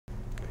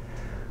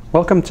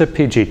Welcome to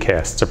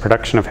PGCast, a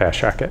production of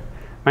Hashrocket.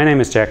 My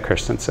name is Jack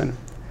Christensen.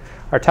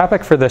 Our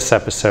topic for this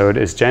episode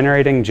is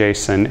generating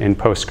JSON in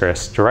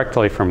Postgres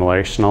directly from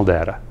relational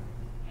data.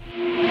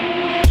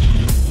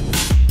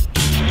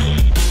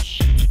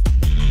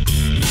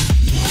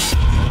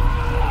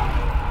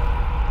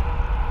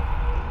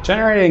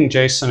 Generating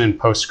JSON in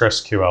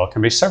PostgreSQL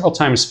can be several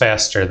times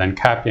faster than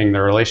copying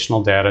the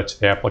relational data to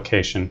the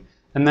application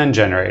and then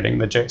generating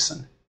the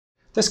JSON.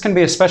 This can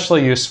be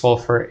especially useful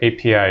for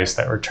APIs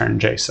that return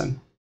JSON.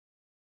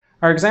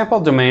 Our example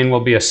domain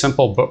will be a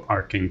simple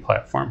bookmarking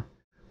platform.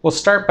 We'll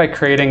start by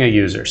creating a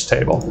users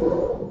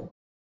table.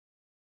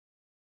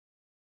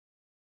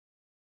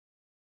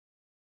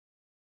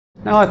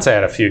 Now let's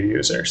add a few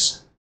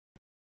users.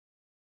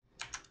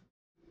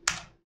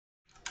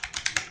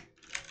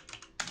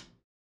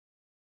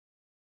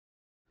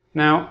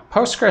 Now,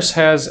 Postgres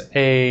has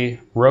a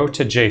row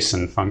to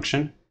JSON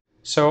function,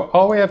 so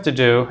all we have to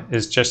do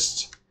is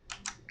just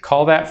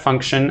call that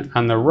function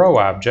on the row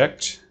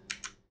object,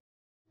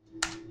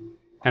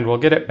 and we'll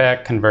get it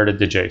back converted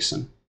to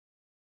JSON.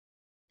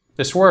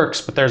 This works,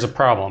 but there's a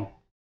problem.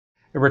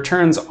 It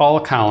returns all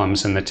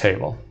columns in the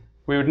table.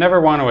 We would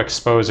never want to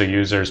expose a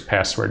user's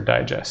password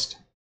digest.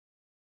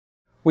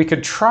 We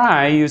could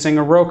try using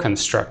a row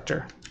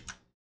constructor.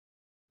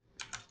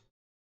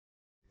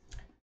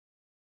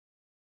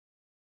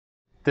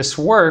 This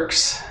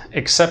works,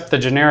 except the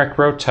generic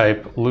row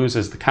type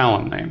loses the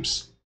column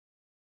names.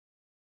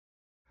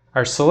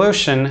 Our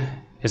solution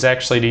is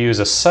actually to use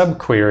a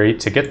subquery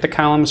to get the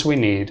columns we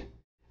need,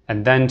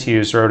 and then to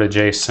use row to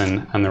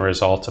JSON on the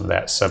result of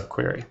that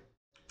subquery.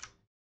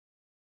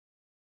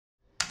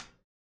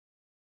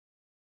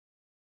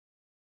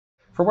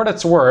 For what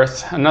it's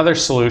worth, another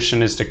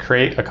solution is to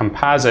create a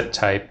composite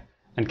type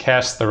and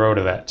cast the row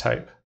to that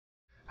type.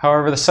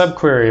 However, the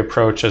subquery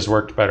approach has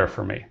worked better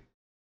for me.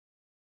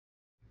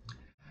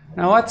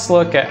 Now let's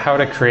look at how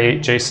to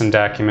create JSON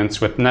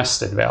documents with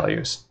nested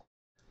values.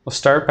 We'll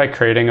start by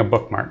creating a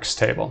bookmarks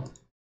table.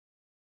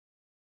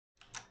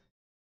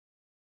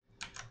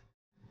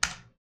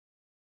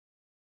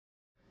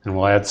 And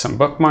we'll add some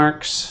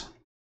bookmarks.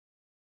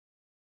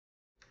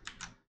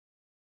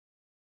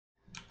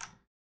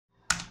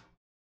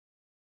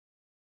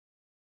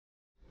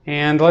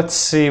 And let's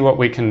see what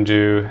we can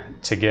do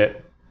to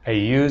get a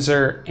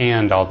user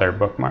and all their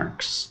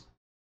bookmarks.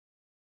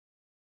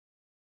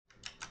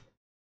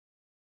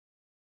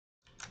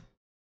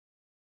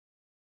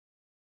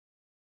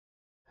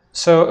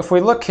 So if we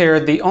look here,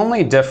 the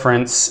only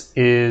difference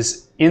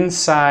is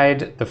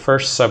inside the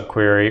first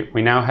subquery,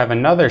 we now have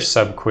another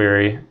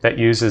subquery that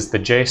uses the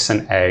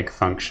JSON_AGG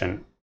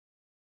function.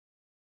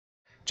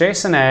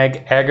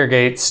 JSON_AGG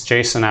aggregates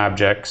JSON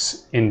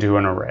objects into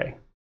an array.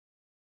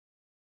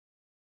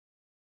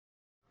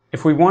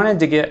 If we wanted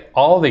to get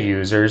all the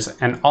users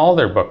and all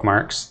their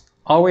bookmarks,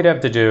 all we'd have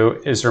to do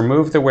is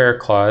remove the where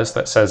clause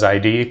that says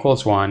ID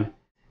equals 1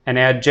 and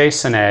add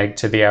JSON_AGG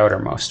to the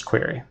outermost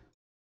query.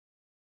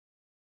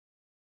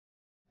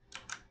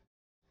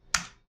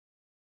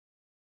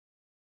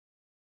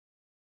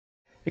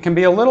 It can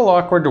be a little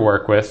awkward to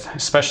work with,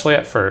 especially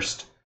at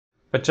first,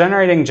 but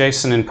generating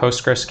JSON in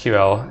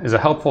PostgreSQL is a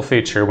helpful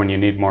feature when you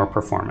need more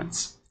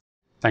performance.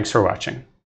 Thanks for watching.